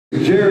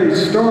Jere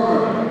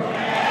Stormer.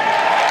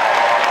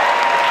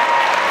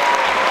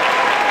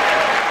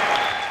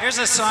 Here's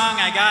a song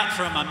I got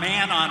from a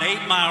man on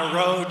 8 Mile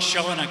Road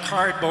showing a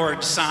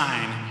cardboard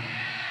sign.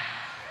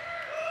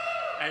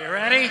 Are you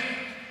ready?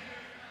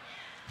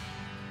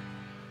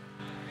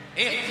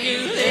 If you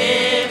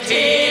lived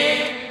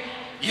here,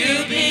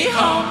 you'd be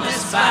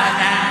homeless by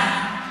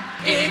now.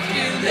 If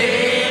you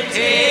lived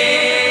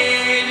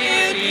here,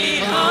 you'd be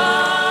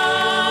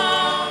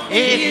home.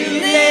 If you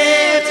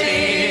lived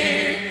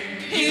here,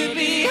 you'd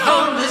be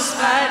homeless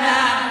by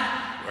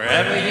now.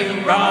 Wherever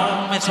you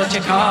roam, it's what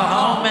you call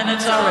home, and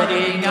it's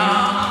already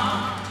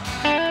gone.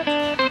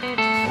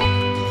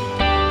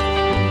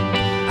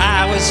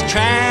 I was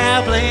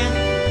traveling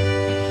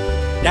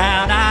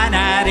down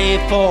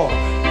I-94,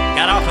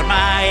 got off at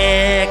my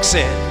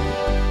exit,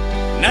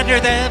 and under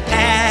the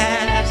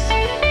pass,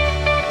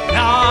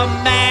 saw a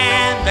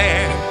man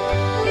there.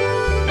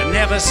 I'd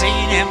never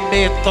seen him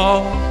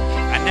before.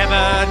 I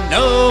never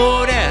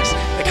noticed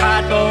the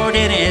cardboard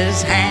in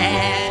his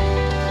hand.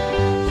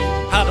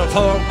 Huddled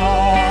for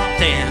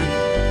warmth in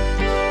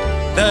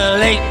the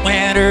late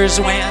winter's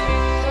wind.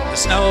 The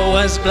snow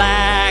was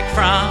black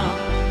from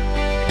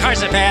the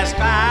cars that passed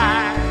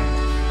by.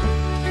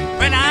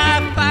 When I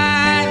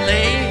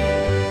finally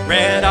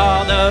read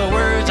all the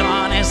words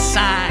on his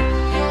sign,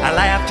 I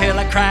laughed till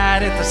I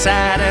cried at the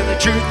sight of the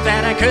truth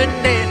that I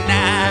couldn't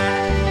deny.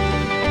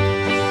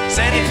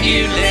 Said if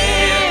you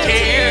lived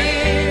here,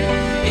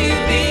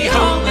 you'd be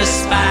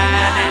homeless by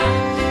now.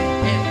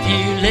 If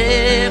you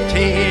lived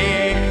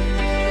here,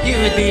 you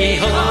would be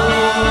home.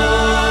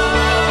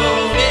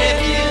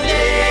 If you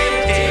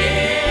lived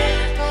here,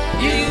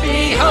 you'd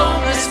be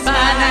homeless by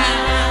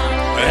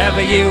now.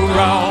 Wherever you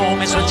roam,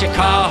 it's what you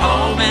call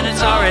home, and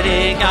it's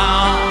already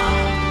gone.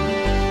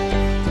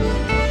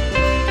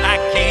 I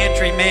can't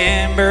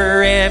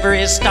remember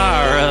every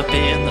star up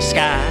in the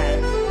sky,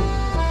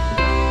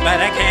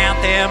 but I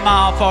count them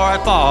all before I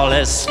fall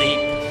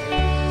asleep.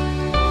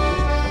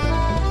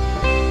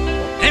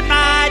 In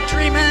my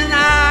dreaming,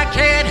 I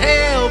can't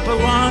help but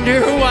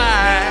wonder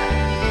why.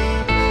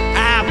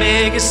 How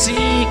big a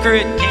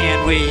secret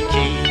can we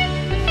keep?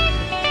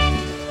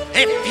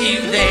 If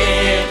you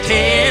lived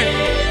here,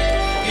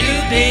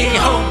 you'd be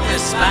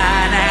homeless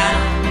by now.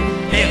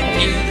 If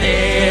you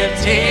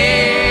lived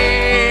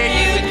here,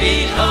 you'd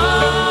be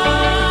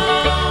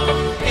home.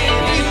 If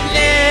you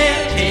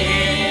lived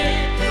here,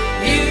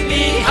 you'd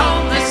be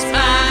homeless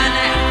by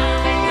now.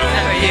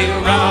 Wherever you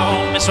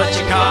roam, it's what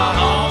you call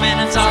home, and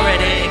it's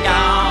already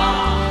gone.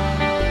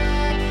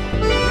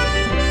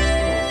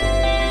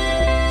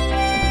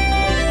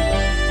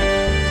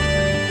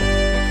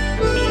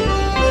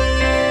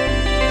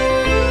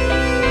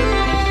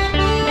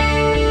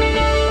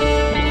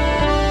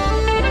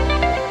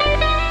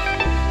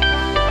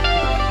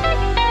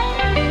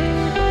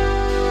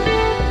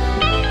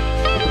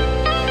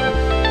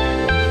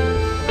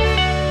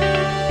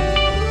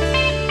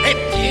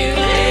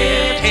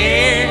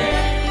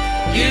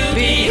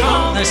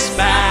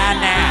 By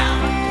now,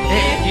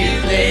 if you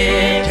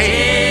lived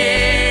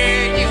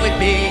here, you would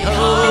be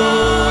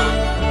home.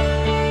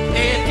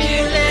 If you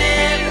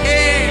lived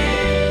here,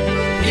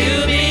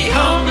 you'd be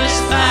homeless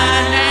by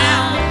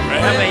now.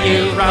 Wherever you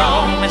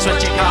roam, it's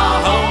what you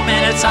call home,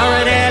 and it's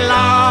already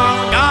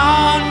long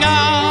gone,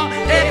 gone.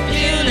 If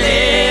you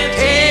lived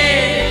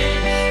here,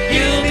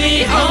 you'd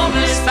be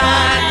homeless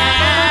by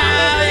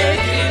now.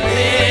 If you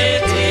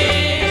lived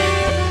here,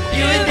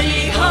 you would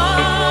be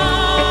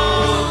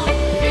home.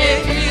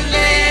 If you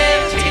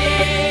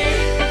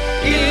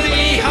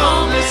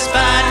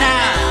by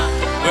now,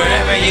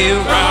 wherever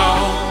you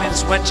roam,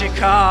 it's what you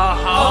call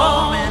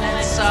home, and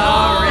it's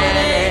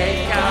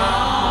already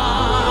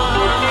gone.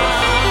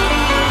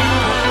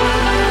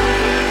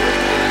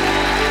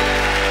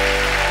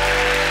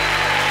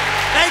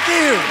 Thank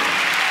you.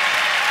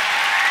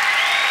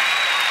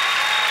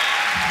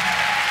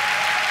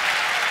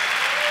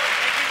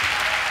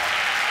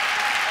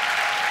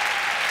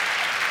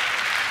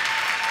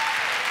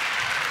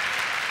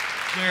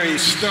 Jere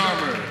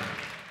Stormer.